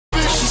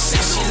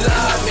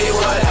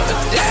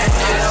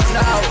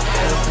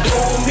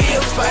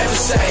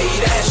say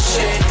that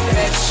shit.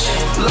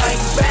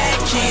 Like bad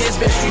kids,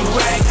 bitch, we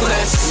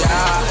reckless.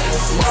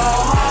 Yeah,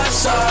 more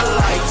hearts are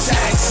like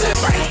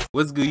taxes.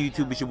 What's good,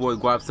 YouTube? It's your boy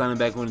Gwop signing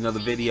back with another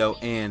video,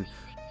 and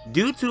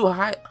due to a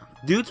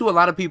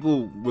lot of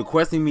people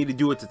requesting me to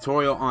do a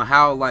tutorial on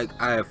how like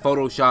I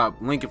Photoshop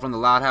Lincoln from the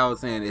Loud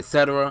House and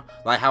etc.,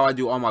 like how I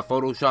do all my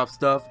Photoshop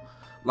stuff,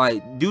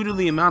 like due to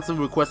the amounts of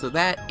requests of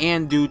that,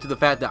 and due to the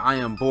fact that I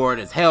am bored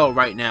as hell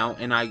right now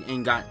and I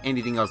ain't got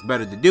anything else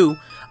better to do,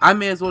 I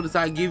may as well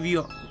decide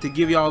to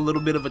give y'all a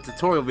little bit of a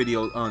tutorial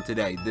video on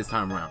today, this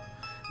time around.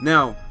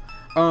 Now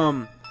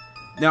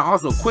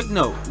also, quick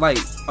note, like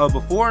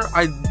before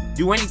I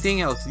do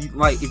anything else,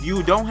 like if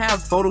you don't have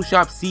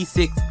Photoshop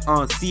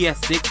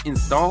CS6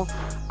 installed,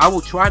 I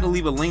will try to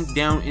leave a link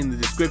down in the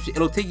description.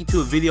 It'll take you to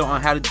a video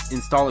on how to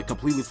install it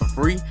completely for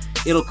free.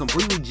 It'll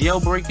completely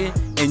jailbreak it,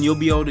 and you'll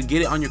be able to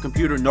get it on your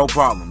computer, no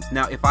problems.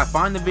 Now, if I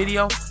find the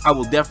video, I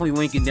will definitely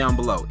link it down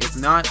below. If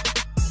not,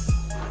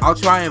 I'll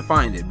try and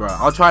find it, bro.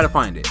 I'll try to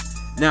find it.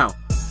 Now,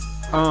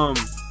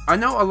 I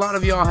know a lot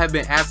of y'all have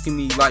been asking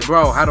me, like,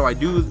 bro, how do I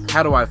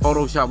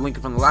Photoshop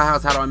Lincoln from the Loud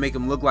House? How do I make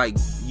him look like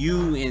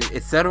you, and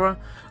etc.?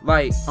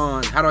 Like,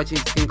 how do I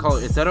change skin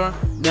color, etc.?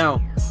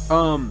 Now,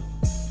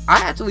 I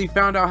actually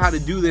found out how to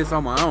do this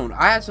on my own.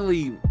 I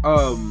actually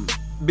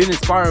been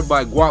inspired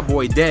by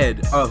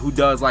GwoppyTrai, who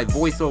does like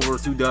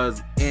voiceovers,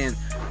 and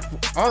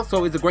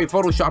also is a great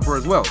Photoshopper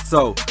as well.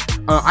 So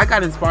I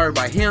got inspired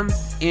by him,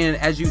 and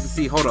as you can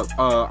see, hold up,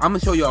 I'm gonna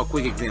show y'all a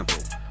quick example.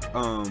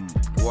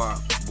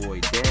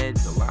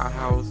 GwoppyTrai, the Loud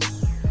House.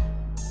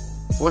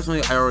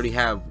 Fortunately, I already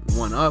have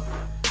one up.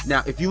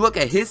 Now, if you look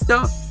at his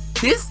stuff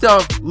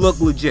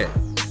look legit.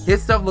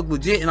 His stuff looked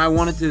legit, and I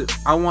wanted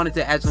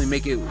to actually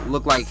make it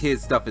look like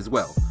his stuff as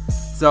well.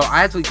 So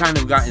I actually kind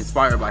of got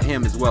inspired by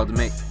him as well to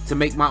make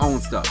my own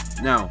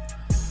stuff. Now,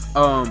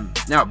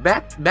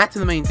 back to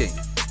the main thing.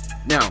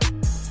 Now,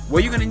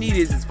 what you're gonna need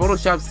is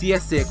Photoshop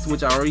CS6,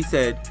 which I already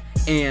said,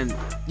 and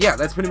yeah,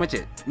 that's pretty much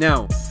it.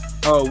 Now,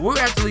 we're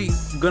actually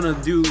gonna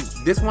do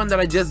this one that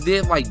I just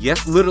did, like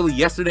literally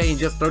yesterday in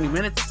just 30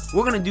 minutes.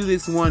 We're gonna do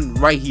this one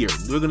right here.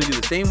 We're gonna do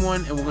the same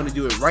one, and we're gonna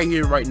do it right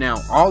here, right now.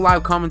 All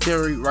live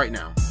commentary right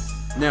now.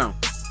 Now,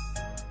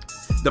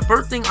 the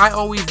first thing I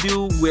always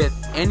do with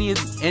any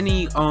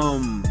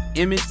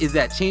image is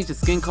that change the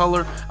skin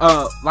color.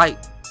 Like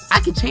I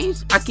can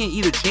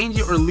either change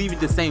it or leave it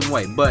the same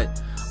way, but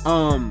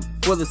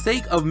for the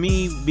sake of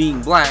me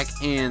being black,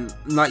 and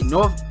like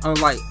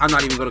like I'm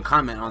not even gonna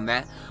comment on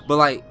that, but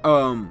like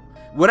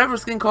whatever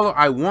skin color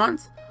I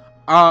want,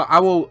 I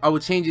will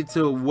change it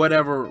to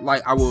whatever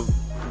like I would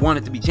want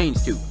it to be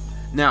changed to.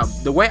 Now,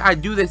 the way I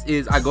do this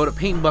is I go to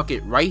paint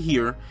bucket right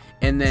here,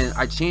 and then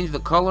I change the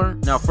color.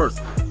 Now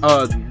first,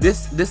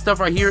 this stuff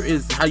right here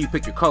is how you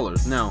pick your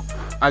colors. Now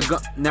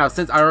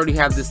since I already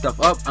have this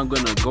stuff up, I'm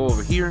gonna go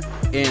over here,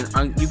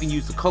 and you can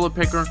use the color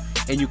picker,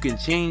 and you can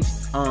change.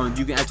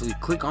 You can actually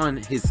click on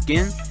his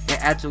skin and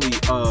actually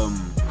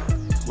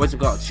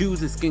choose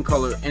his skin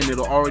color, and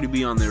it'll already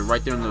be on there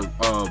right there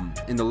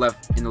in the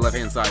left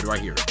hand side right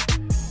here.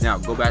 Now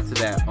go back to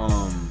that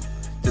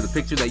to the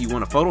picture that you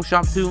want to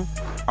Photoshop to.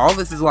 All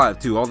this is live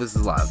too. All this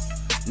is live.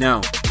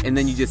 Now, and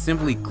then you just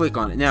simply click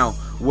on it. Now,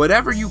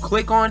 whatever you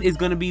click on is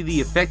going to be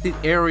the affected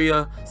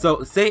area.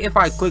 So say if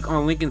I click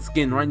on Lincoln's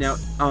skin right now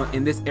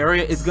in this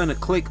area, it's going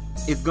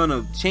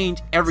to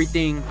change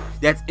everything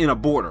that's in a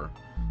border.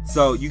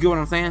 So you get what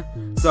I'm saying?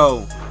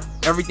 So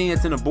everything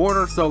that's in a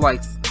border, so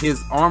like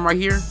his arm right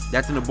here,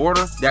 that's in a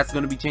border, that's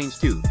going to be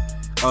changed too.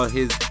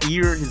 His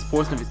ear, his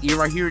portion of his ear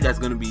right here, that's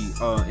going to be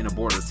in a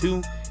border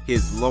too.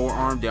 His lower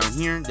arm down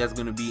here, that's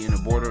going to be in a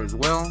border as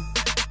well.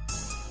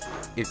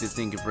 If this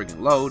thing can freaking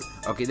load.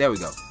 Okay, there we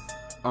go.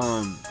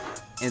 And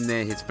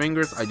then his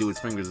fingers, I do his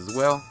fingers as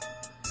well.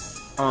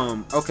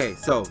 Okay,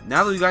 so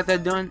now that we got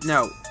that done,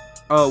 now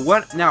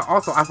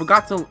also I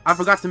forgot to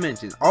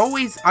mention, I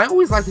always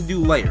like to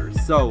do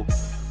layers. So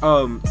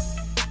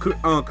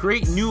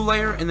create new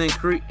layer, and then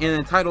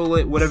title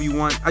it whatever you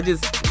want. I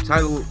just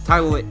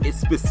title it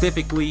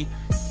specifically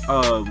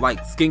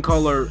like skin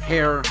color,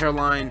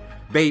 hairline,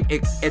 babe,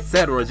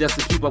 etc., just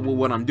to keep up with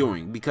what I'm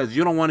doing, because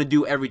you don't want to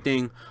do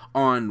everything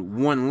on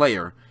one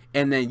layer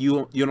and then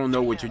you don't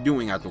know what you're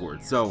doing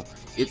afterwards. So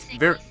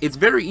it's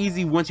very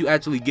easy once you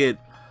actually get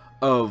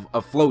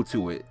a flow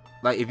to it,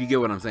 like if you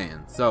get what I'm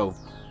saying. So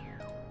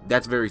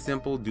that's very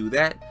simple. Do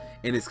that,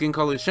 and the skin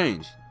color is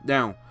changed.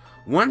 Now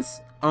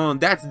once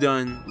that's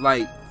done,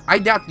 like I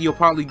doubt that you're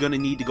probably gonna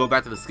need to go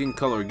back to the skin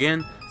color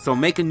again, so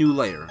make a new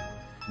layer.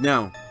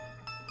 Now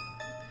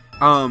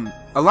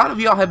a lot of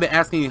y'all have been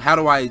asking, how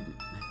do I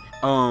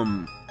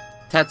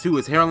tattoo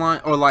his hairline,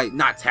 or like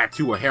not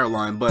tattoo a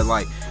hairline, but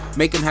like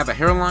make him have a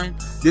hairline?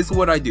 This is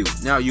what I do.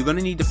 Now you're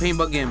gonna need the paint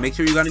bucket again, make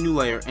sure you got a new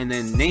layer, and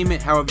then name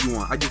it however you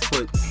want. I just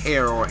put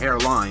hair or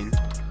hairline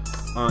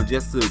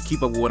just to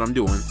keep up with what I'm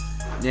doing.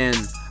 Then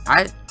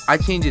I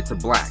change it to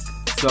black.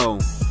 So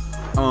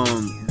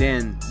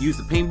then use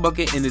the paint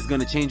bucket, and it's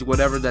gonna change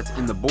whatever that's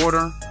in the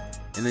border,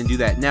 and then do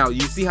that. Now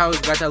you see how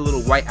it's got that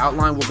little white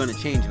outline? We're gonna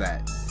change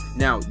that.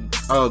 Now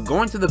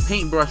going to the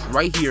paintbrush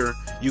right here,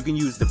 you can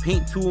use the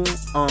paint tool,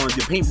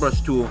 the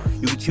paintbrush tool.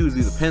 You can choose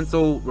either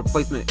pencil,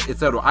 replacement,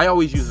 etc. I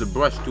always use the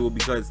brush tool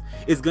because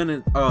it's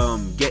gonna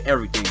get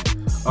everything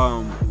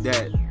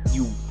that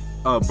you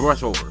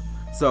brush over.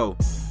 So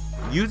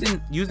using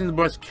the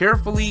brush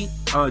carefully,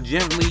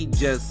 gently,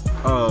 just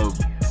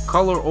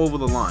color over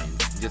the lines.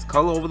 Just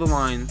color over the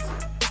lines,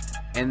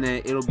 and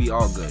then it'll be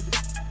all good.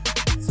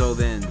 So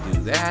then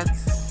do that.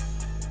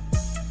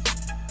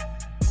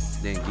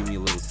 Then give me a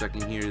little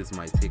second here. This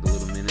might take a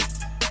little minute.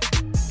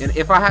 And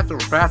if I have to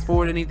fast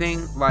forward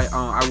anything, like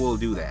I will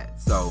do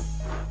that. So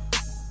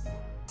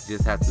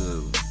just have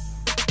to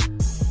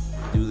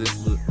do this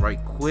right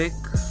quick.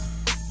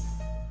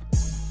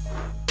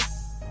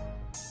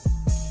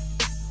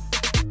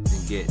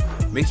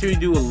 Make sure you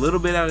do a little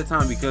bit at a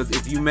time, because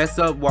if you mess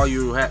up while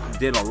you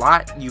did a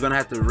lot, you're gonna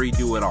have to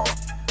redo it all.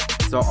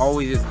 So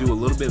always just do a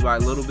little bit by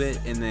little bit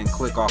and then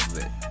click off of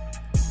it.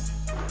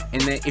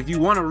 And then if you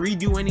want to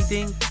redo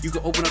anything, you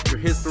can open up your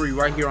history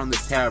right here on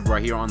this tab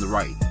right here on the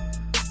right.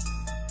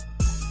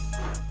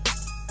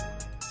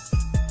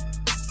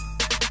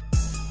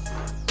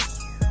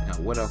 Now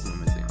what else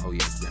am I missing? Oh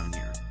yes, down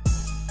here.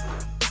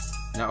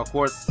 Now of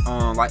course,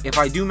 like if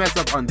I do mess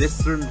up on this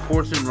certain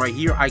portion right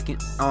here, I can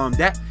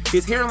that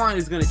his hairline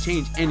is gonna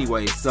change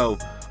anyway, so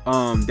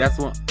that's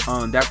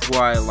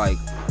why like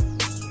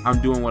I'm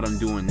doing what I'm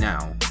doing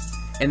now.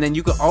 And then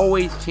you can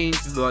always change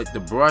like the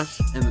brush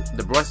and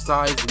the brush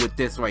size with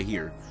this right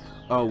here,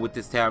 with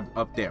this tab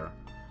up there.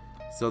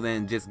 So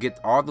then just get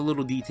all the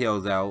little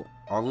details out,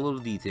 all the little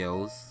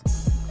details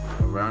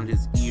around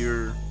his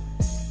ear,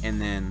 and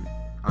then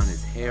on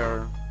his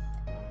hair.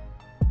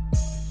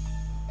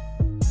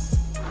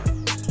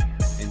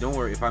 And don't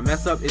worry, if I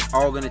mess up, it's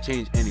all gonna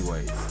change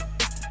anyways.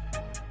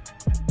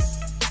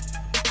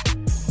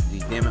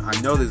 Damn it,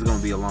 I know this is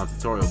gonna be a long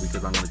tutorial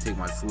because I'm gonna take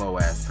my slow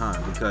ass time,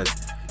 because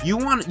you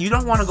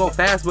don't want to go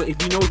fast, but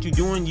if you know what you're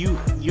doing,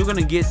 you're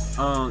gonna get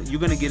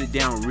it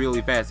down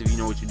really fast if you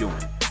know what you're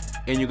doing,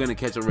 and you're gonna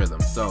catch a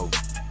rhythm. So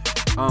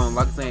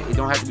like I say, it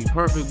don't have to be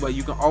perfect, but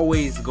you can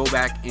always go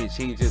back and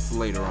change this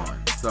later on.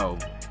 So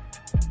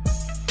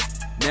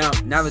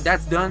now that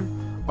that's done,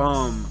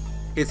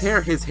 his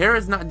hair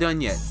is not done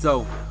yet.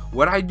 So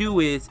what I do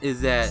is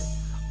that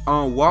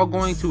while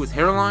going to his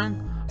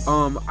hairline,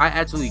 I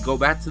actually go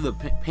back to the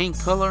paint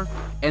color,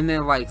 and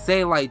then like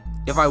say like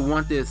if I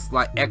want this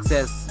like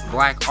excess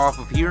black off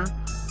of here,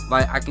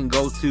 like I can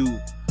go to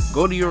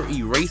your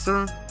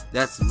eraser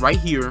that's right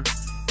here,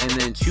 and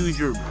then choose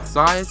your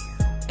size,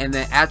 and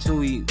then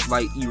actually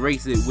like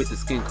erase it with the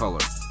skin color.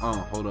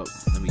 Hold up,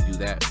 let me do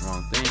that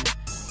wrong thing,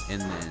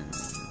 and then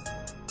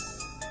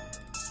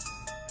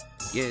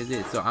yeah, it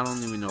did. So I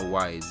don't even know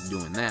why it's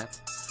doing that.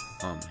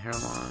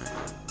 Hairline.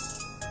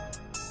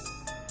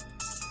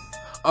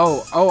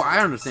 Oh, I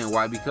understand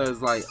why, because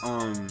like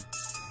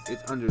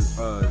it's under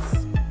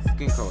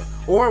skin color.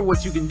 Or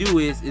what you can do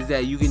is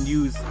that you can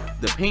use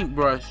the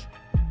paintbrush.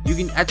 You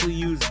can actually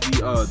use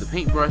the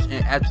paintbrush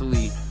and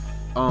actually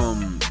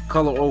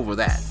color over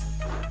that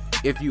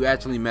if you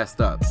actually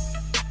messed up.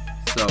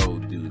 So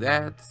do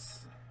that.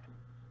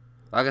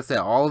 Like I said,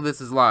 all of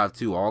this is live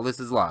too. All this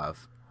is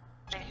live.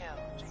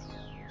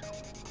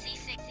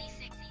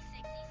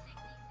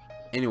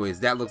 Anyways,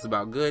 that looks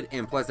about good,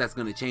 and plus that's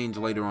going to change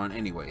later on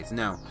anyways.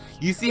 Now,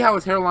 you see how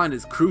his hairline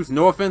is creased?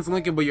 No offense,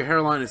 Lincoln, but your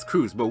hairline is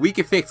creased, but we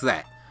can fix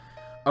that.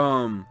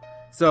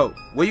 So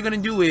what you're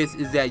going to do is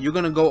that you're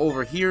going to go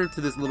over here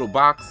to this little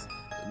box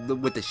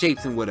with the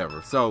shapes and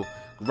whatever. So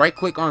right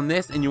click on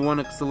this, and you want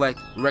to select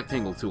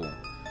rectangle tool.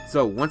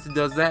 So once it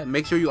does that,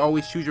 make sure you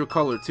always choose your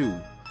color too.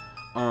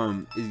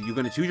 You're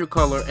going to choose your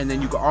color, and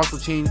then you can also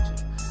change,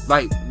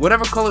 like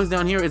whatever color is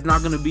down here is not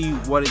going to be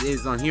what it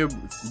is on here,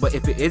 but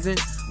if it isn't,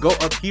 go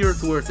up here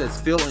to where it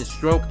says fill and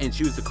stroke and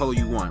choose the color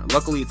you want.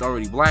 Luckily it's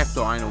already black,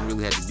 so I don't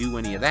really have to do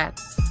any of that.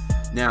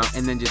 Now,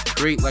 and then just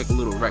create like a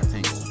little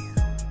rectangle.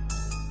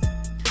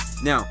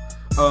 Now,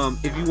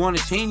 if you want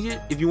to change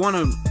it, if you want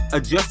to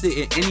adjust it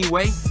in any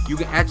way, you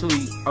can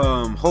actually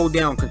hold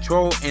down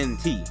Control and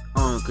T,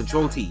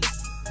 Control T.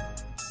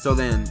 So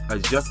then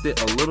adjust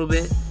it a little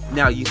bit.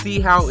 Now you see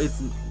how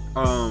it's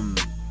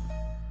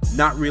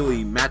not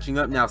really matching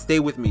up. Now stay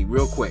with me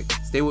real quick.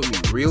 Stay with me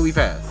really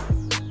fast.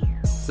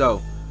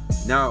 So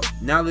now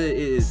that it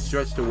is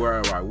stretched to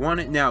wherever I want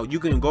it, now you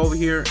can go over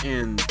here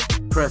and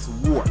press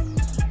warp.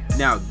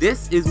 Now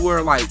this is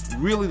where like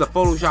really the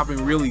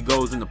photoshopping really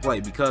goes into play,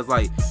 because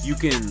like you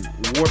can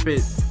warp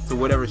it to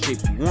whatever shape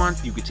you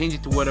want. You can change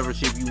it to whatever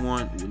shape you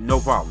want, no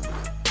problem.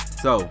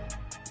 So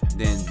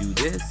then do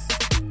this,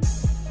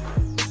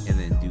 and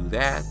then do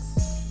that,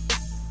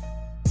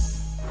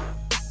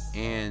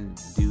 and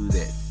do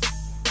this.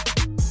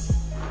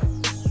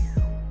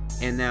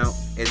 And now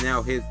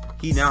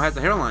he now has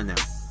a hairline now.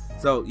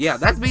 So yeah,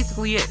 that's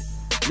basically it.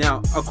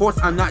 Now of course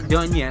I'm not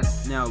done yet.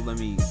 Now let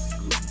me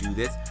do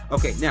this.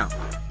 Okay, now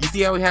you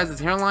see how he has his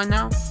hairline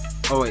now?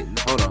 Oh wait,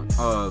 hold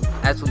on.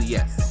 Actually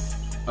yes.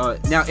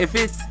 Now if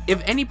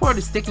any part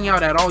is sticking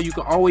out at all, you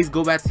can always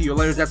go back to your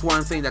layers. That's why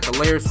I'm saying that the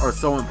layers are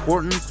so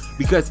important,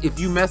 because if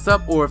you mess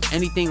up, or if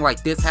anything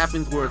like this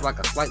happens where it's like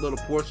a slight little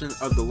portion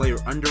of the layer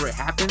under it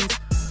happens,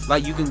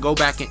 like you can go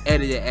back and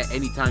edit it at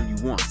any time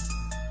you want.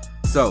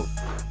 So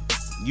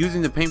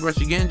using the paintbrush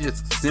again,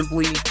 just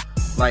simply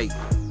like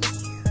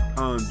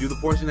do the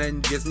portion that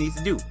it just needs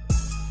to do.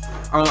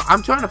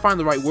 I'm trying to find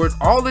the right words.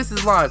 All this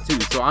is live too,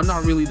 so I'm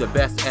not really the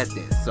best at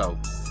this. So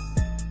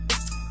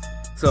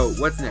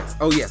what's next?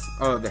 Oh yes,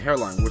 the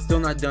hairline. We're still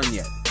not done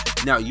yet.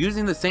 Now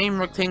using the same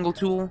rectangle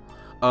tool,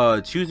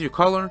 choose your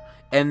color,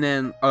 and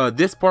then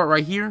this part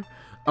right here,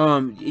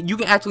 you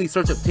can actually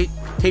search up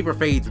taper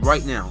fades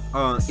right now.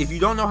 If you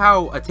don't know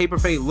how a taper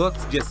fade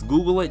looks, just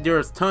Google it.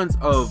 There's tons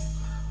of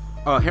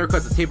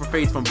haircuts of taper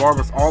fades from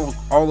barbers all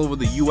over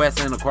the US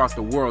and across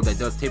the world that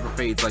does taper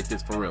fades like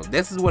this for real.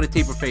 This is what a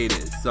taper fade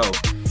is. So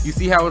you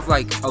see how it's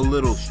like a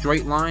little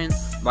straight line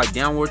like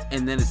downwards,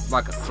 and then it's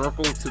like a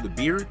circle to the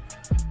beard.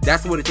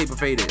 That's what a taper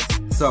fade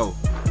is. So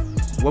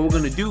what we're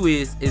gonna do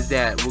is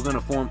that we're gonna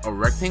form a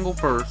rectangle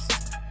first.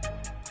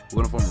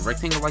 We're gonna form a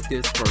rectangle like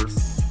this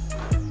first,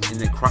 and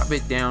then crop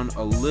it down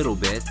a little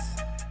bit.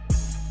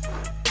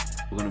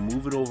 We're gonna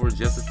move it over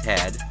just a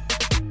tad,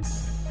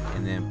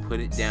 and then put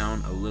it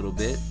down a little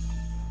bit,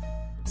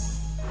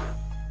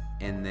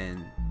 and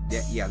then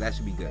yeah, that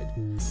should be good.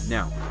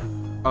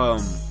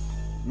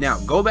 Now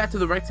go back to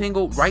the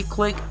rectangle, right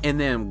click, and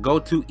then go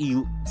to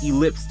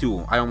ellipse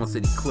tool. I almost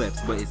said eclipse,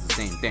 but it's the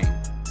same thing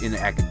in the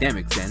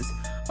academic sense.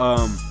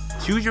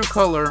 Choose your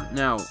color.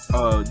 Now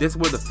this is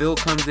where the fill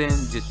comes in.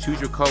 Just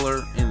choose your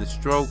color in the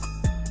stroke.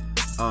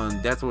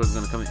 That's where it's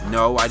gonna come in.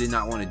 No, I did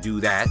not want to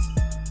do that.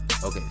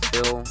 Okay,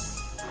 fill.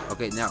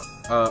 Okay, now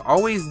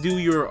always do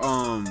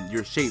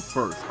your shape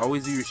first.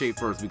 Always do your shape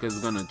first, because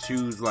it's gonna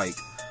choose like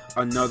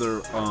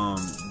another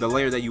the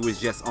layer that you was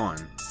just on.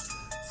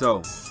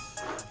 So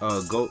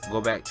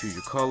go back, choose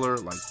your color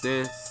like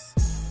this,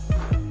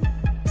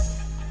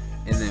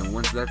 and then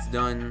once that's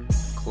done,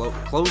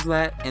 close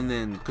that, and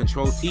then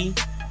Control T,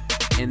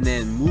 and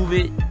then move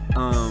it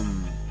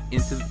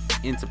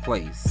into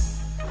place.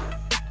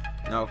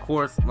 Now of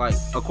course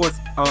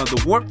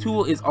the warp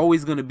tool is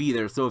always gonna be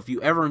there, so if you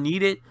ever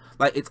need it,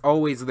 like, it's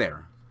always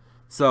there.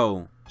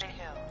 So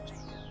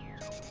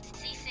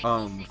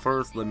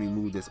first let me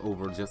move this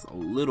over just a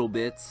little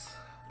bit.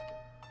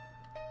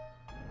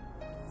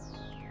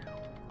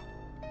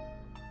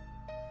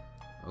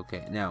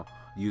 Okay, now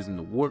using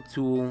the warp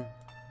tool,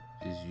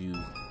 just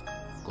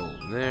go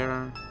over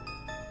there,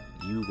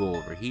 you go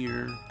over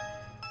here,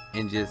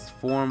 and just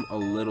form a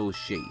little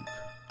shape,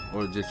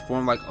 or just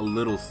form like a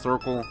little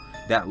circle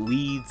that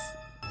leads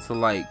to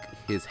like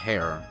his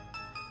hair,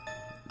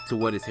 to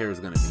what his hair is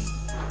gonna be.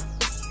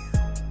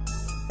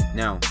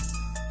 Now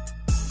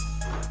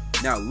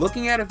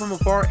looking at it from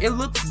afar, it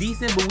looks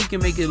decent, but we can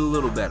make it a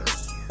little better.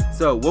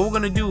 So what we're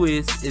gonna do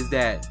is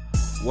that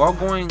while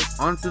going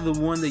onto the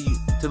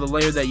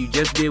layer that you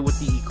just did with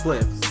the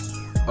eclipse,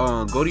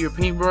 go to your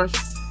paintbrush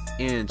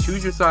and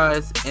choose your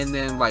size, and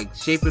then like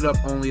shape it up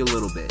only a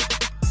little bit.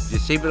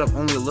 Just shape it up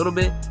only a little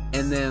bit,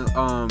 and then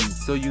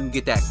so you can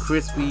get that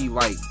crispy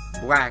like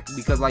black,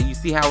 because like you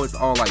see how it's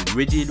all like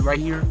rigid right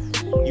here.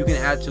 You can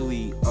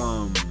actually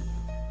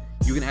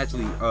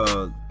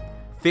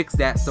fix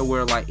that so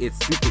where like it's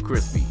super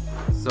crispy.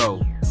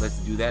 So let's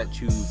do that.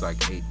 Choose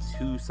like a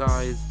 2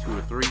 size, 2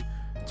 or 3.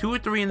 2 or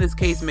 3 in this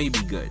case may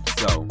be good.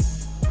 So,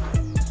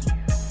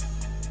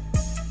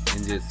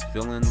 and just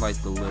fill in like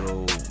the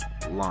little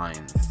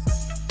lines.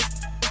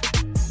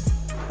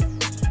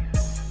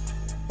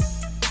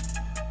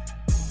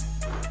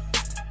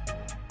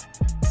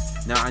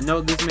 Now I know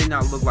this may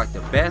not look like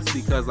the best,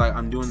 because like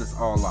I'm doing this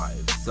all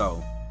live.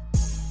 So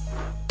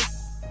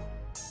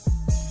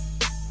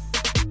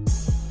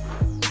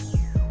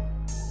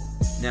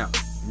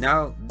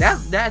now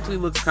that actually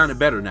looks kind of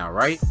better now,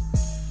 right?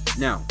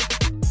 Now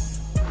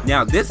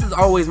this is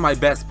always my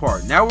best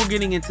part. Now we're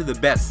getting into the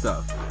best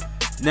stuff.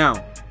 Now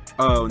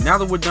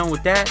that we're done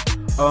with that,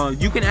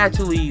 you can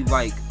actually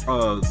like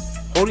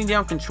holding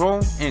down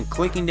Control and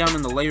clicking down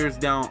on the layers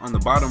down on the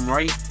bottom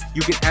right,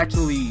 you can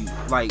actually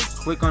like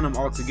click on them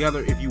all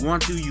together. If you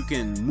want to, you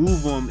can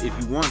move them if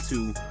you want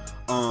to,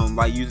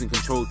 like using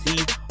Control T,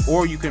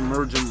 or you can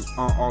merge them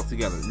all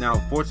together. Now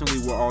fortunately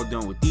we're all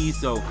done with these,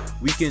 so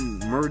we can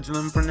merge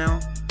them for now.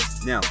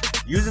 Now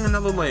using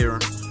another layer,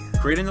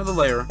 create another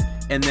layer,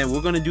 and then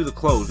we're gonna do the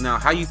clothes. Now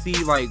how you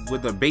see like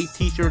with the bait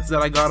t-shirts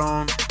that I got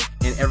on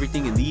and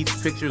everything in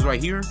these pictures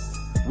right here,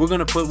 we're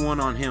gonna put one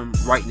on him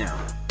right now.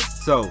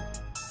 So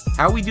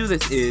how we do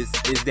this is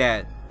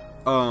that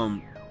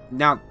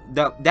now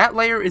that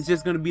layer is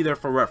just gonna be there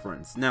for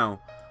reference. Now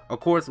of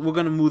course we're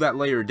gonna move that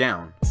layer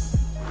down.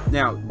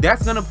 Now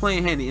that's gonna play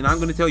in handy, and I'm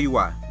gonna tell you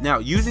why. Now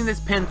using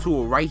this pen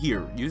tool right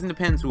here, using the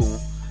pen tool,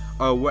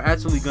 we're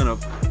actually gonna,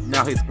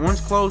 now his orange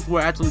clothes, we're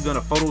actually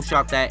gonna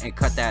Photoshop that and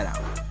cut that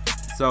out.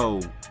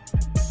 So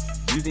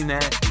using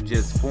that,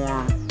 just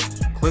form,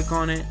 click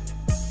on it,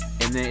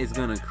 and then it's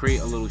gonna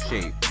create a little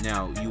shape.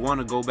 Now you want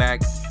to go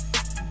back,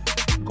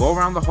 go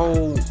around the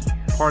whole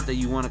part that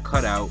you want to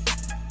cut out,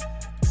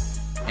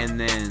 and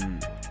then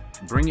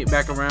bring it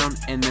back around,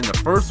 and then the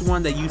first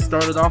one that you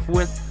started off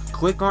with,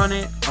 click on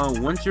it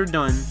once you're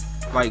done,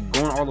 like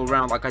going all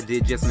around like I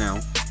did just now,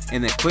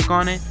 and then click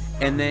on it,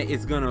 and then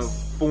it's gonna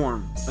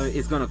form,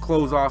 it's gonna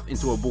close off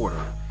into a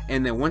border.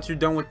 And then once you're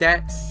done with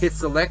that, hit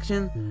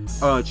selection,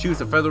 choose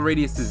the feather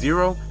radius to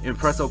 0, and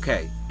press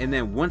OK. And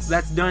then once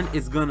that's done,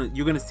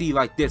 you're gonna see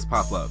like this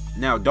pop up.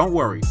 Now don't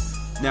worry,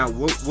 now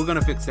we're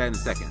gonna fix that in a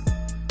second.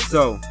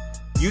 So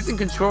using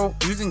control,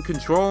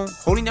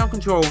 holding down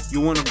control,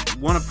 you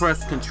wanna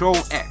press Control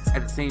X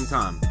at the same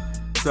time.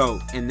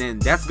 So, and then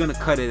that's gonna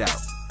cut it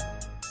out.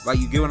 Like,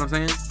 you get what I'm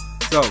saying?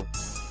 So,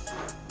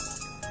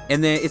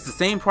 and then it's the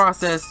same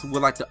process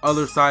with like the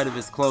other side of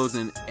his clothes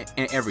and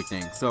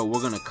everything. So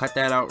we're gonna cut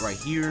that out right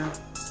here.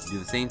 Do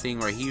the same thing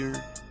right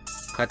here.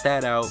 Cut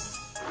that out.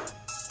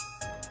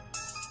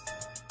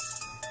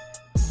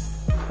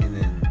 And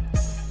then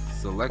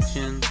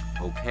selection,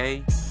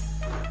 OK,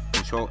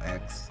 Control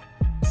X.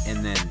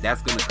 And then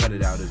that's gonna cut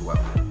it out as well.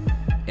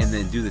 And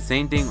then do the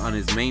same thing on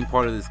his main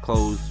part of his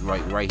clothes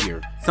right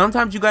here.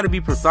 Sometimes you gotta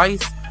be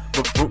precise,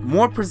 but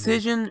more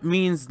precision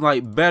means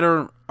like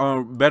better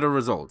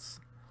results.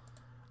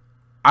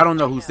 I don't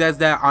know who says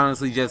that,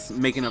 honestly, just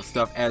making up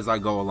stuff as I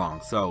go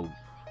along. So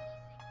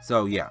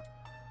yeah.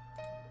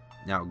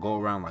 Now go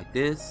around like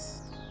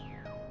this.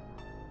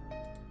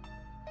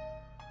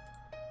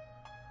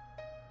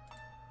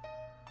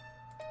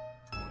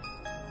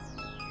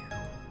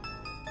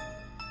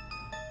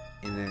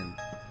 And then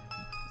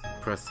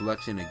press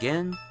selection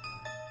again.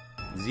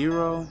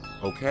 0,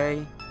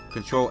 OK,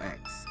 Control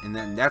X. And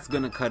then that's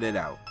gonna cut it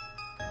out.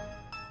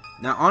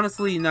 Now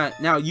honestly,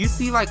 now you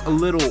see like a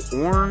little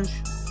orange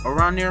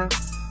around there.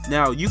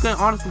 Now you can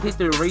honestly take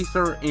the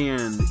eraser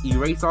and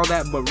erase all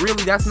that, but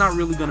really that's not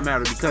really gonna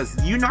matter, because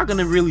you're not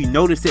gonna really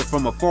notice it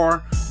from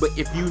afar. But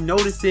if you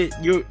notice it,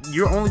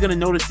 you're only gonna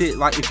notice it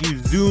like if you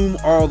zoom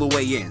all the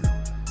way in.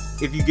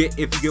 If you get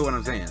what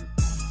I'm saying.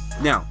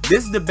 Now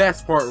this is the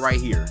best part right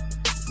here.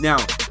 Now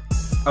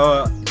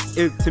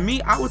to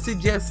me, I would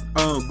suggest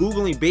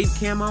googling Bape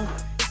camo.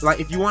 Like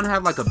if you want to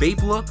have like a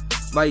Bape look,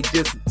 like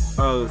just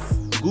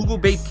Google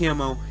Bape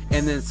camo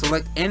and then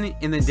select any,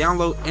 and then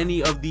download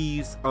any of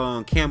these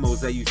camos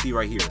that you see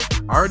right here.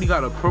 I already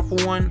got a purple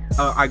one.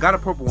 I got a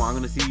purple one.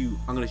 I'm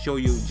gonna show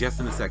you just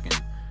in a second.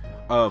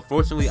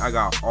 Fortunately, I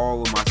got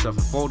all of my stuff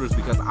in folders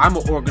because I'm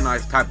an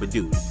organized type of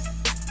dude.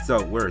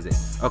 So where is it?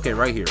 Okay,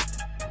 right here.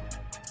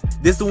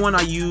 This is the one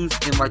I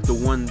used in like the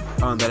one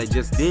that I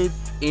just did,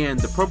 and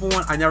the purple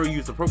one I never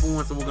used the purple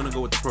one, so we're gonna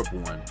go with the purple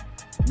one.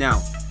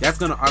 Now that's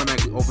gonna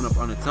automatically open up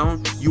on its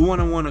own. You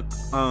wanna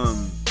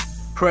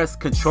press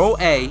Control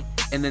A,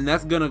 and then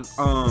that's gonna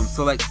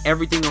select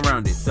everything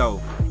around it.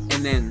 So,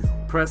 and then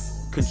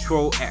press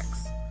Control X.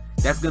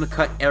 That's gonna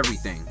cut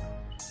everything.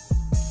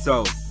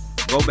 So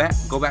go back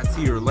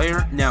to your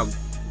layer. Now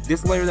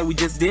this layer that we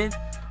just did,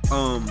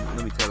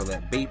 let me title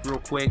that Bape real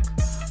quick.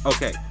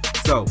 Okay,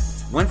 so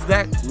once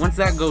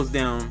that goes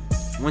down,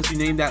 once you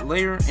name that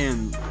layer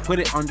and put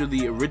it under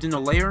the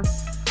original layer,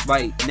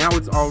 like now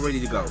it's all ready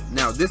to go.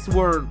 Now this is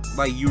where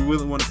like you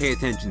really want to pay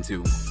attention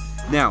to.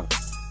 Now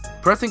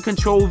pressing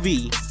Control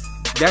V,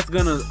 that's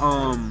gonna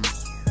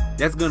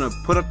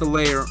put up the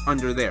layer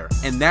under there,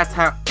 and that's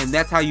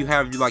how you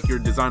have like your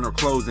designer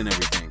clothes and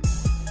everything.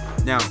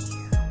 Now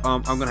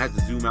I'm gonna have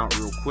to zoom out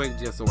real quick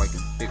just so I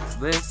can fix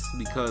this,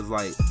 because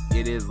like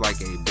it is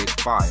like a big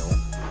file.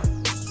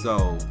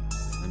 So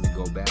let me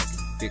go back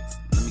and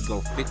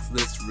fix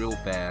this real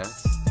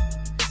fast,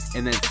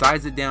 and then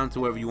size it down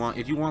to wherever you want.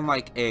 If you want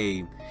like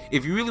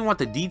if you really want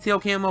the detail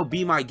camo,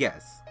 be my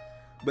guest.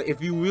 But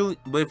if you really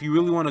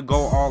want to go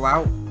all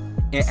out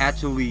and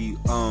actually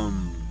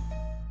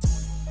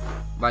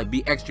like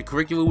be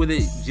extracurricular with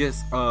it,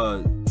 just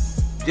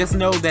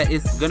know that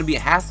it's gonna be a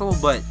hassle,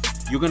 but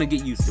you're gonna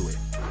get used to it.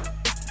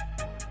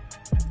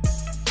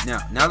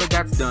 Now that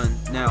that's done,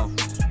 now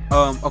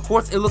of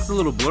course it looks a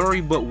little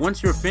blurry, but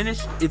once you're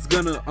finished, it's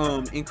gonna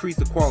increase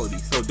the quality,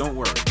 so don't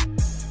worry.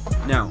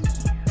 Now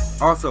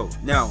also,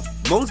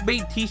 most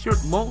Bape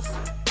t-shirts,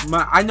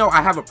 I know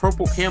I have a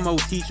purple camo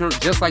t-shirt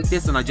just like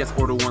this, and I just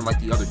ordered one like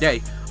the other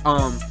day.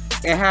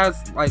 It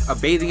has like a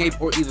bathing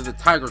ape or either the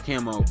tiger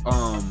camo,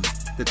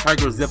 the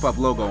tiger zip up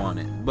logo on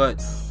it.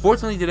 But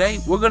fortunately today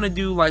we're gonna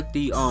do like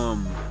the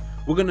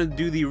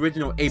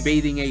original A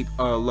Bathing Ape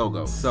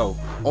logo. So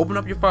open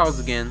up your files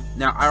again.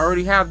 Now I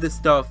already have this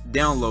stuff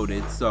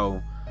downloaded,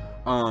 so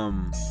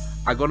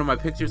I go to my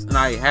pictures and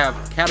I have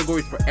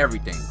categories for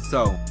everything.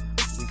 So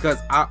because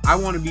I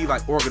want to be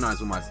like organized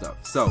with my stuff.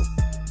 So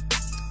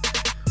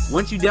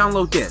once you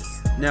download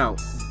this,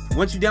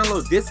 once you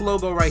download this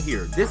logo right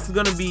here, this is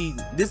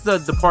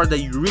the part that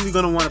you're really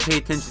gonna want to pay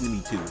attention to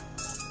me to.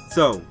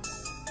 So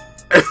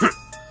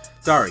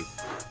sorry.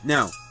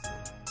 Now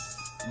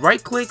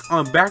right click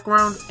on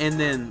background and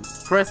then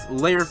press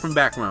layer from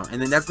background,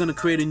 and then that's going to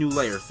create a new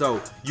layer.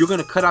 So you're going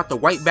to cut out the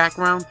white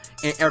background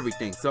and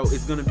everything, so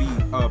it's going to be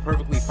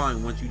perfectly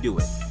fine once you do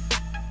it.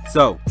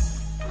 So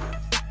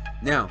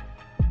now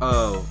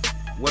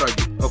what do I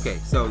do? Okay,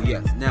 so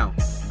yes, now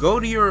go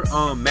to your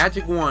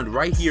magic wand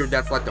right here.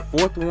 That's like the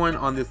 4th one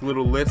on this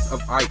little list of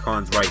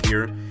icons right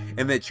here,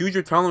 and then choose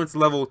your tolerance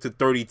level to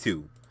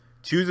 32.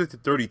 Choose it to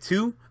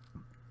 32,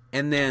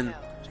 and then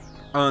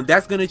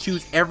that's gonna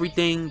choose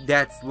everything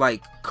that's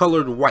like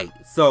colored white.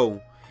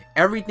 So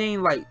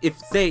everything, like, if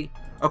say,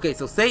 okay,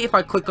 so say if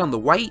I click on the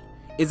white,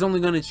 it's only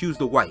gonna choose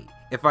the white.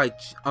 If I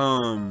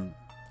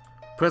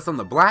press on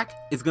the black,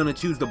 it's gonna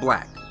choose the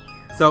black.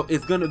 So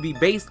it's gonna be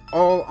based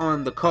all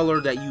on the color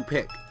that you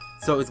pick.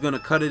 So it's gonna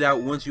cut it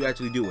out once you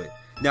actually do it.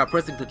 Now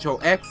pressing Control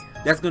X,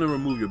 that's gonna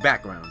remove your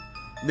background.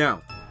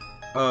 Now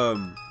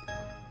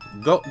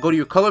go to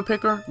your color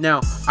picker.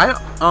 Now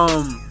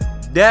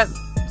that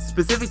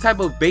specific type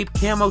of Bape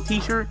camo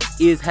t-shirt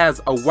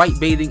has a white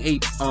Bathing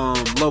Ape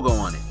logo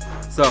on it.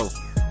 So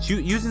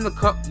using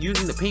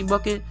the paint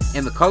bucket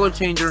and the color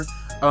changer,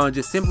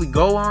 just simply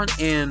go on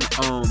and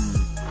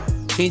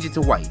change it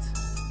to white.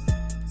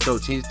 So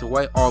change it to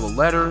white, all the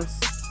letters.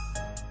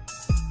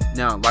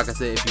 Now, like I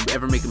said, if you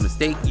ever make a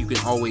mistake, you can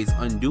always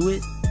undo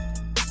it.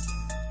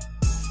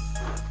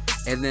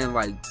 And then,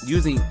 like,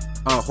 using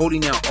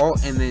holding down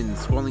Alt and then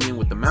scrolling in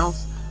with the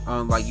mouse,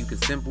 like, you can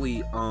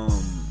simply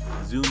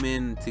zoom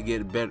in to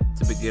get a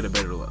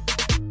better look.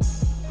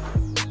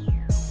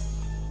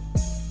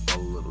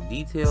 All the little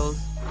details.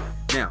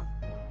 Now,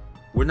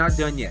 we're not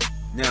done yet.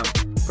 Now,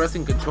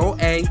 pressing Control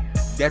A,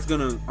 that's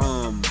gonna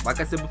like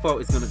I said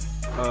before, it's gonna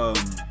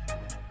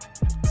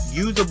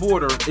use a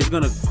border. It's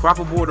gonna crop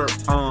a border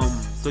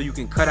so you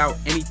can cut out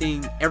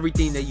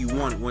everything that you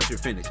want once you're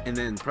finished. And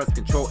then press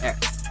Control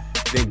X.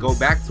 Then go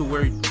back to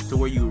where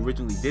you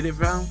originally did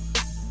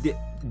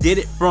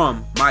it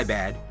from. My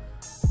bad.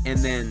 And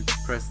then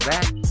press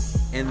that.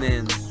 And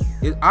then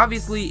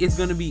obviously it's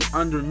gonna be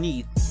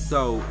underneath.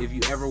 So if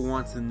you ever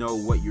want to know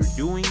what you're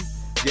doing,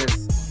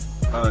 just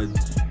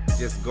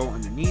go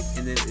underneath,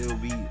 and then it'll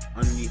be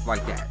underneath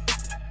like that.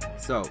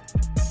 So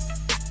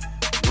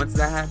once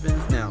that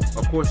happens, now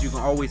of course you can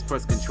always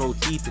press Control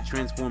T to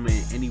transform it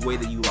in any way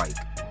that you like.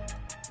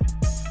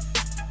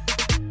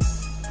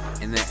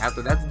 And then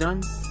after that's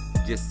done,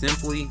 just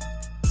simply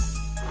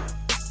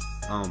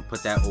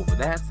put that over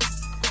that.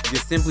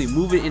 Just simply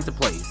move it into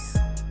place.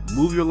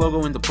 Move your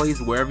logo into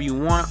place wherever you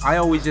want. I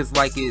always just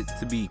like it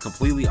to be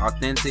completely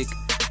authentic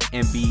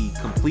and be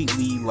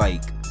completely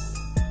like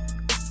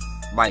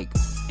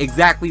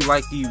exactly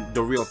like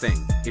the real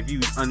thing, if you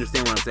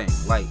understand what I'm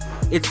saying. Like,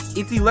 it's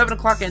 11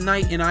 o'clock at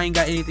night and I ain't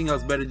got anything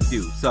else better to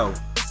do, so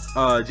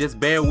just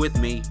bear with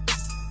me.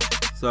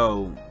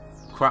 So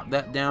crop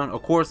that down.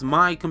 Of course,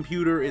 my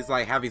computer is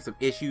like having some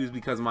issues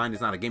because mine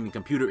is not a gaming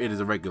computer, it is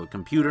a regular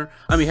computer.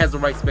 I mean, it has the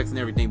right specs and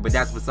everything, but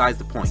that's besides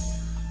the point.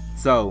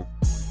 So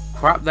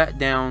crop that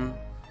down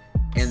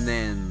and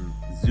then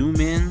zoom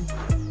in.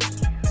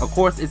 Of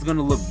course, it's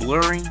gonna look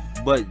blurry,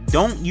 but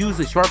don't use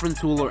a sharpen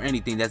tool or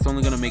anything. That's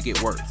only gonna make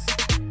it worse.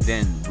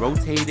 Then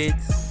rotate it,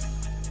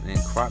 and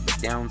then crop it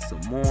down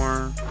some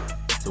more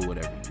to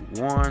whatever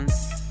you want.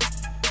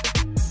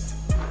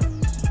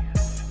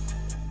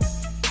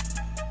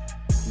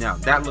 Now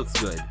that looks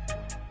good.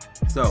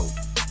 So,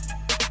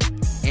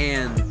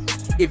 and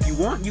if you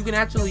want, you can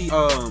actually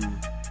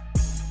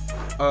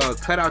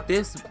cut out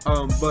this,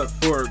 but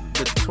for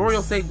the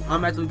tutorial's sake,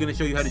 I'm actually gonna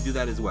show you how to do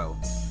that as well.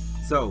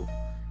 So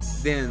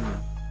then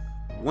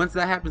once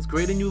that happens,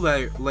 create a new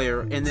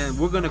layer, and then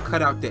we're gonna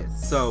cut out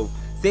this. So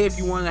say if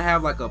you want to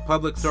have like a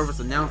public service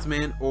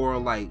announcement, or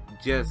like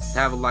just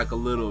have like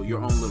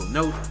your own little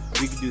note,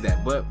 we can do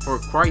that. But for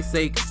Christ's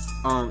sake,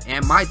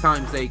 and my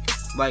time's sake,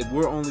 like,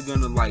 we're only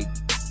gonna like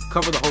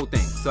cover the whole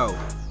thing. So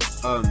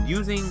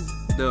using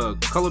the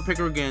color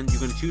picker again, you're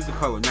gonna choose the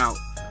color. Now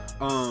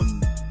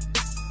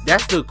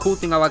that's the cool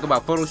thing I like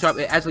about Photoshop.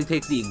 It actually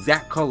takes the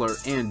exact color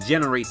and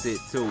generates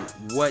it to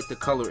what the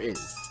color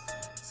is.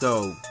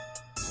 So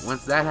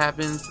once that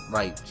happens,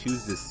 like,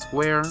 choose this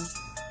square,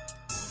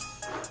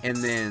 and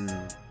then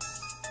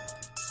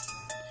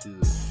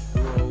choose a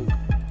stroke,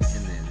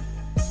 and then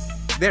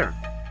there.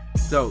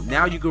 So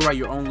now you can write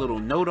your own little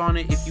note on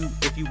it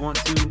if you want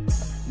to.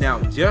 Now,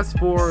 just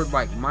for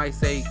like my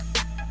sake,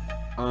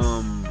 I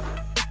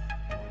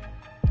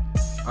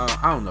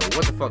don't know,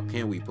 what the fuck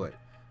can we put?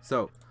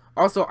 So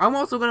also, I'm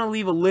also gonna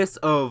leave a list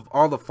of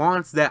all the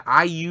fonts that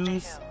I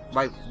use,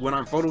 like when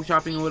I'm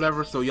photoshopping or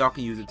whatever, so y'all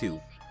can use it too.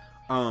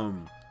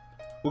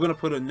 We're gonna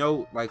put a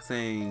note like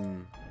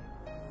saying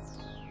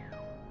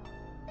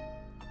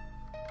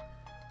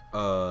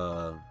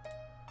I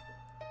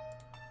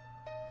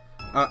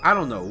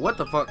don't know, what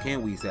the fuck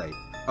can we say?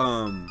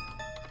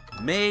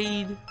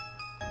 Made,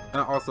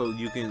 and also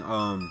you can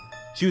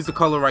choose the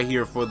color right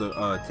here for the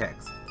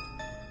text.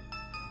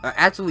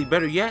 Actually,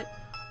 better yet,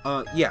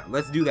 yeah,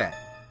 let's do that.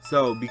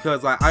 So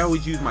because I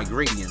always use my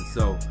gradient,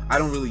 so I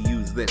don't really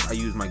use this, I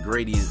use my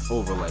gradient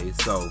overlay.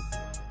 So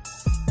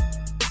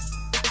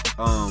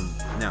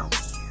now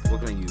what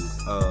can I use?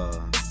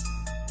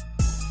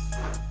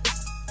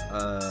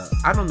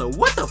 I don't know,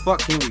 what the fuck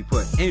can we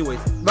put? Anyways,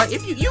 like,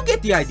 if you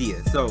get the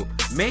idea. So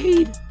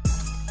made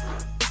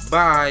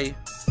by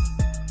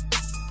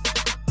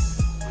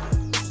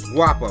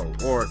guapo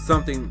or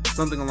something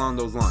along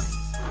those lines.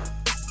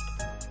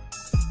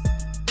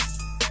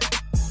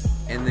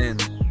 And then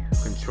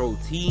Control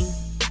T.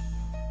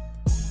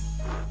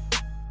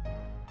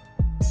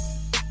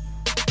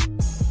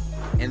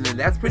 And then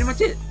that's pretty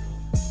much it.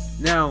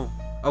 Now,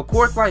 of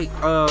course, like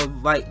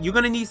you're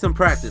gonna need some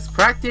practice.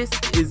 Practice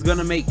is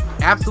gonna make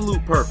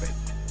absolute perfect.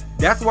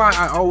 That's why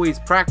I always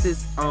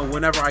practice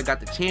whenever I got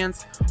the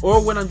chance,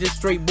 or when I'm just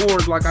straight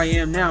bored like I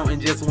am now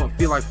and just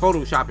feel like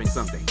photoshopping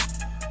something.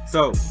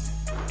 So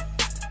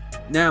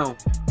now,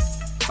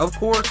 of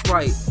course,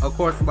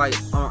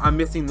 I'm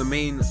missing the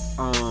main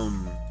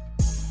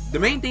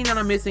thing that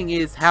I'm missing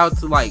is how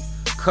to like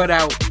cut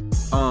out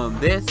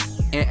this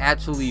and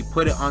actually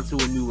put it onto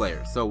a new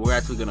layer. So we're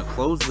actually gonna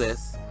close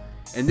this,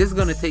 and this is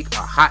gonna take a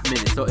hot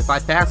minute. So if I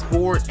fast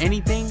forward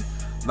anything,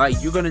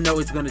 like, you're gonna know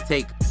it's gonna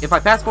take, if I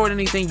fast forward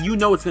anything, you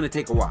know it's gonna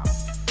take a while.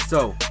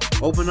 So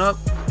open up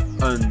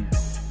a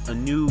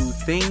new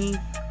thingy,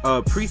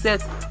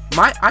 presets.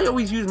 I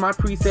always use my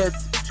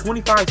presets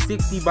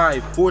 2560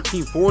 by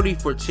 1440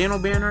 for channel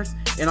banners,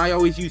 and I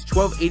always use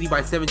 1280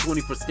 by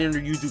 720 for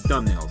standard YouTube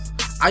thumbnails.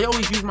 I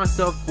always use my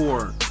stuff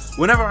for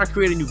whenever I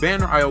create a new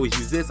banner. I always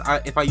use this.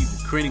 If I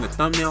use creating a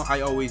thumbnail, I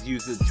always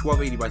use the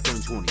 1280 by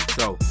 720.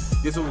 So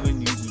this is what we're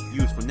going to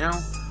use for now,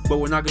 but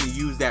we're not going to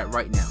use that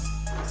right now.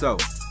 So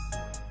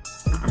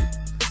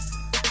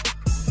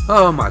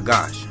oh my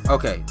gosh.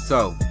 Okay,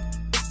 so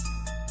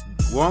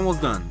we're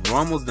almost done.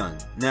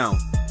 Now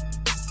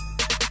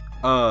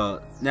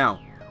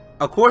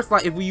of course,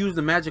 like, if we use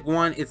the magic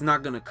wand, it's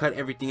not gonna cut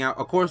everything out.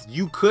 Of course,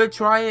 you could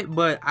try it,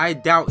 but I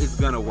doubt it's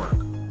gonna work.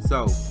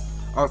 So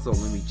also,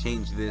 let me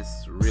change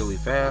this really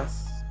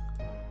fast.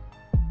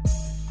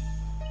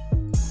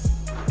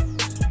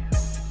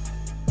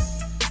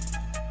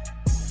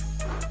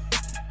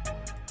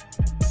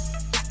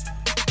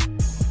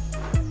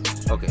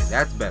 Okay,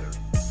 that's better.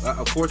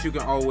 Of course, you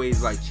can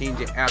always like change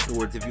it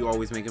afterwards if you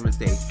always make a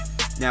mistake.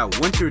 Now,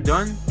 once you're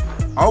done,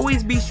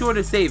 always be sure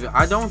to save it.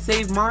 I don't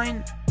save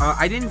mine.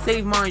 I didn't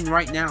save mine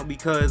right now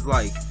because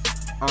like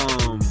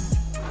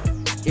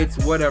it's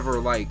whatever,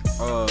 like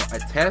a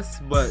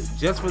test. But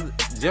just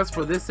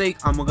for this sake,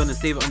 I'm gonna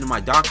save it under my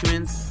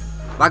documents.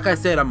 Like I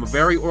said, I'm a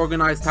very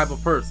organized type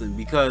of person,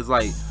 because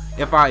like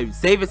if I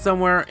save it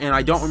somewhere and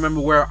I don't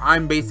remember where,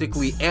 I'm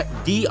basically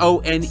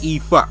DONE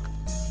fucked.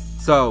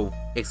 So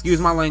excuse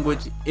my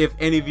language if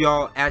any of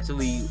y'all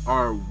actually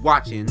are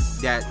watching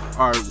that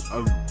are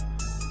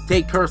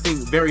take cursing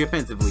very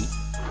offensively,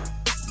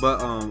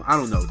 but I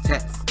don't know,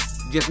 text.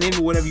 Just name it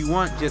whatever you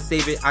want, just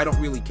save it. I don't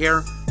really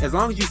care. As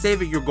long as you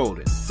save it, you're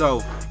golden.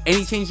 So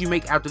any change you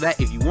make after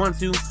that, if you want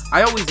to,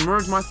 I always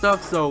merge my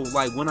stuff, so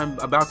like when I'm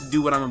about to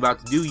do what I'm about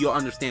to do, you'll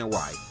understand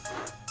why.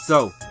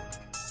 So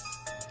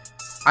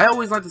I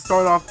always like to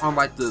start off on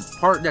like the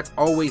part that's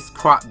always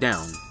cropped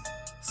down.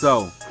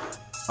 So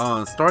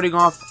starting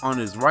off on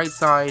his right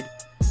side,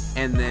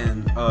 and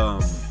then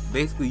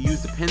basically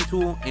use the pen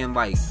tool and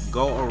like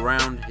go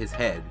around his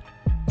head.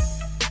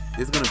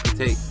 This is gonna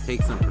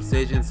take some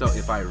precision. So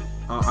if I'm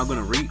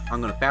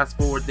gonna fast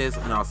forward this,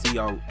 and I'll see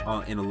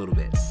y'all in a little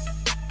bit.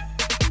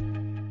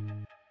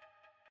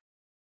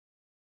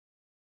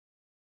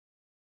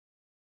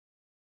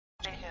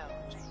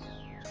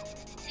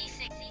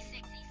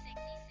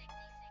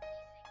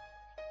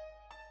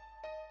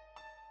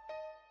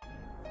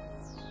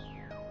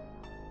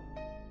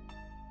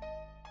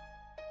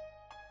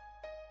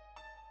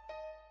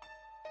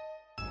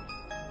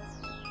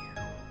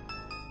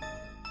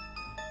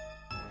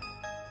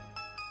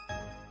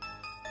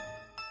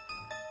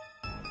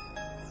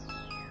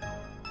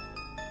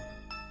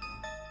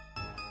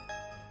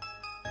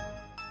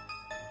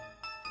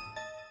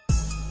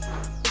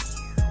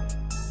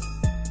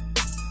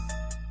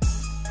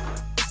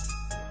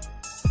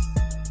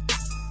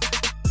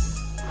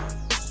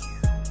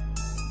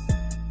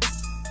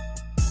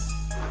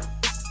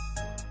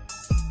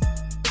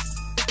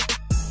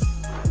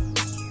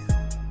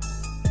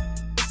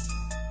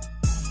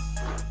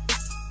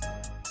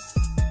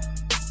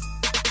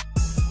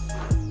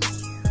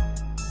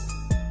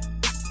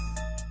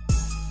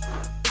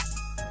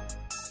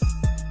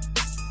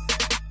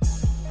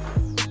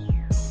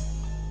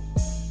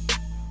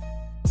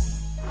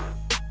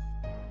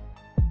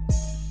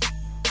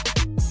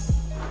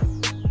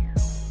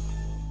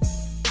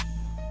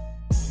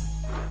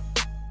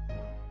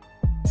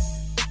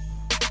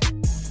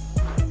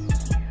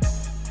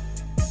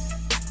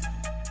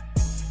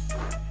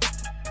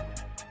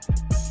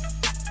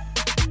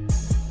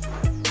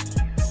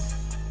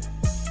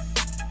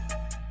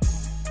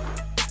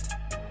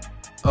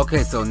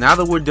 Okay, so now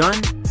that we're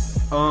done,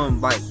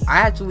 like I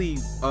actually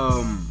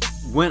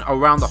went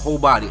around the whole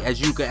body. As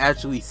you can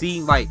actually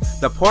see, like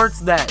the parts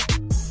that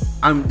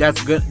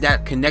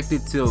that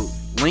connected to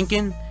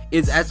Lincoln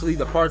is actually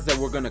the parts that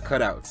we're gonna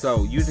cut out.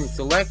 So using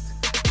select,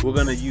 we're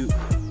gonna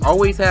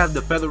always have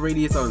the feather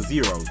radius on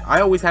 0.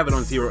 I always have it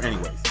on 0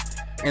 anyways.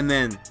 And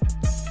then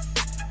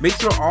make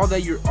sure all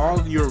your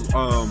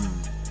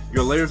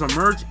layers are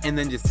merged, and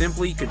then just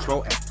simply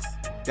Control X.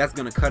 That's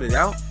gonna cut it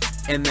out.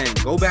 and then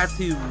go back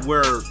to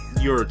where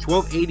your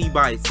 1280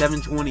 by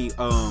 720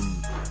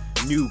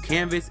 new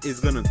canvas is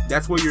gonna,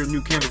 that's where your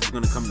new canvas is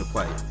gonna come into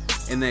play.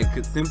 And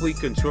then simply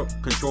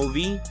control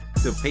V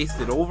to paste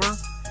it over,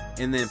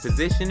 and then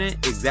position it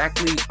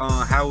exactly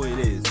how it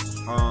is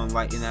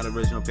like in that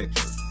original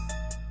picture.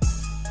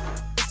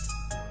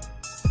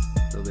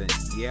 So then,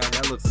 yeah,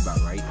 that looks about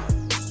right.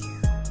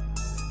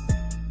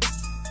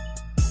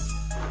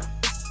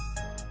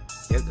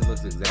 Yep, it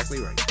looks exactly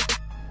right.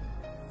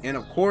 And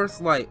of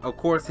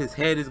course, his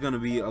head is gonna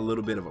be a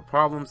little bit of a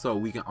problem, so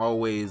we can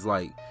always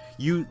like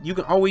you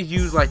can always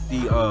use like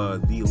the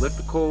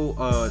elliptical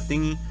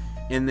thingy,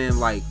 and then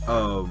like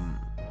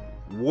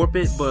warp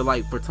it. But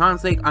like for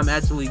time's sake, I'm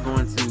actually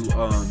going to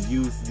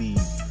use the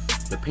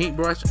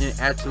paintbrush and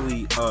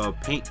actually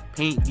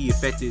paint the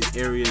affected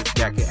areas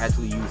that can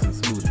actually use some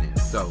smoothing.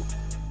 So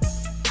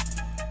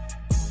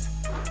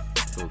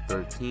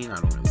 13, I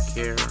don't really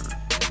care.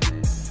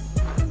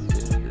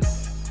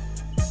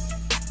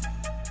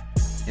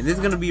 And this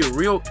is gonna be a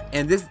real,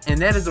 and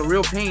that is a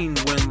real pain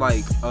when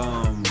like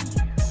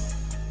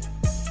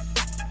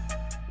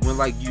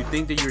you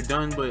think that you're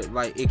done, but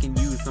like it can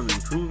use some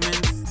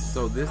improvements.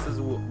 So this is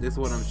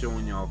what I'm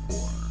showing y'all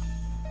for.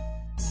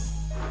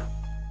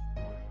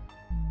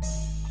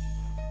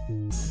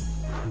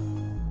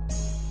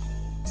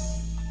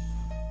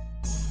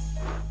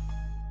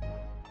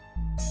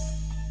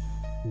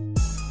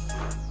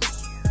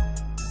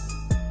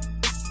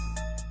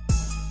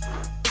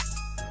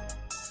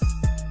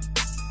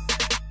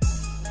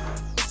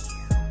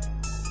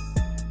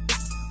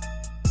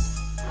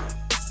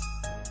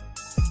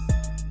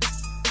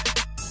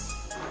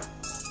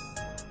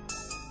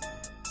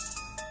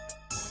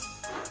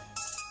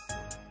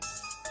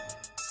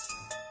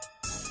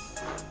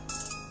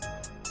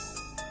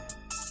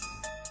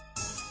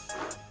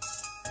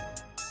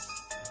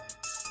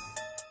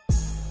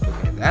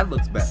 That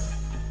looks better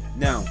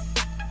now.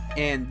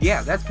 And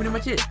yeah, that's pretty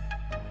much it.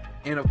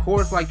 And of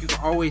course, like you can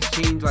always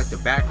change like the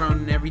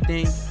background and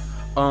everything,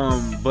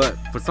 but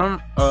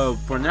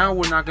for now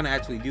we're not gonna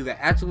actually do that.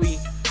 Actually,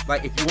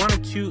 like if you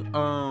wanted to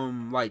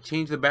like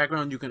change the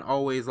background, you can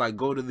always like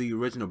go to the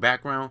original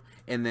background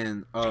and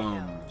then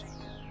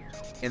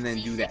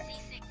do that.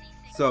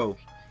 So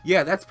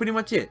yeah, that's pretty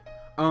much it.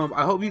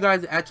 I hope you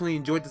guys actually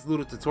enjoyed this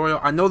little tutorial.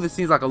 I know this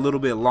seems like a little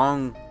bit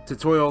long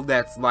tutorial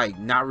that's like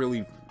not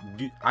really,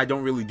 I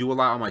don't really do a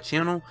lot on my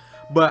channel,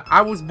 but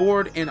I was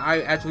bored and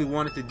I actually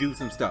wanted to do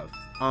some stuff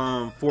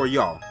for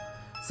y'all.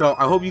 So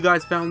I hope you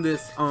guys found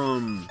this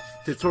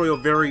tutorial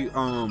very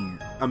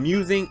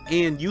amusing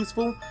and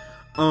useful.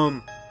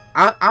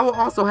 I will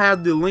also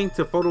have the link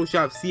to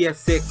Photoshop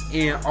CS6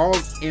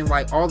 and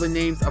like all the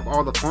names of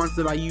all the fonts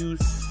that I use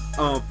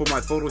for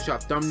my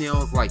Photoshop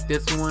thumbnails, like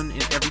this one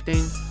and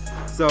everything.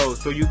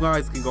 So you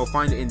guys can go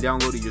find it and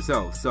download it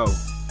yourself. So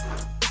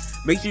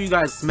make sure you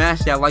guys smash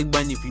that like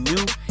button if you're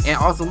new, and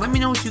also let me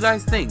know what you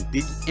guys think.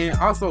 And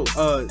also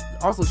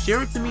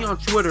share it to me on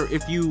Twitter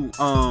if you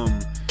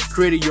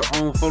created your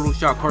own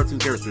Photoshop cartoon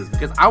characters,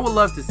 because I would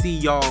love to see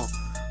y'all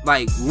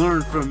like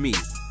learn from me,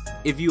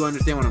 if you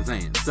understand what I'm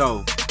saying.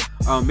 So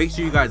make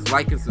sure you guys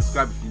like and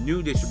subscribe if you're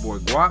new. This your boy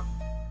Gwop,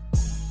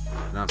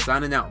 and I'm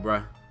signing out,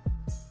 bruh.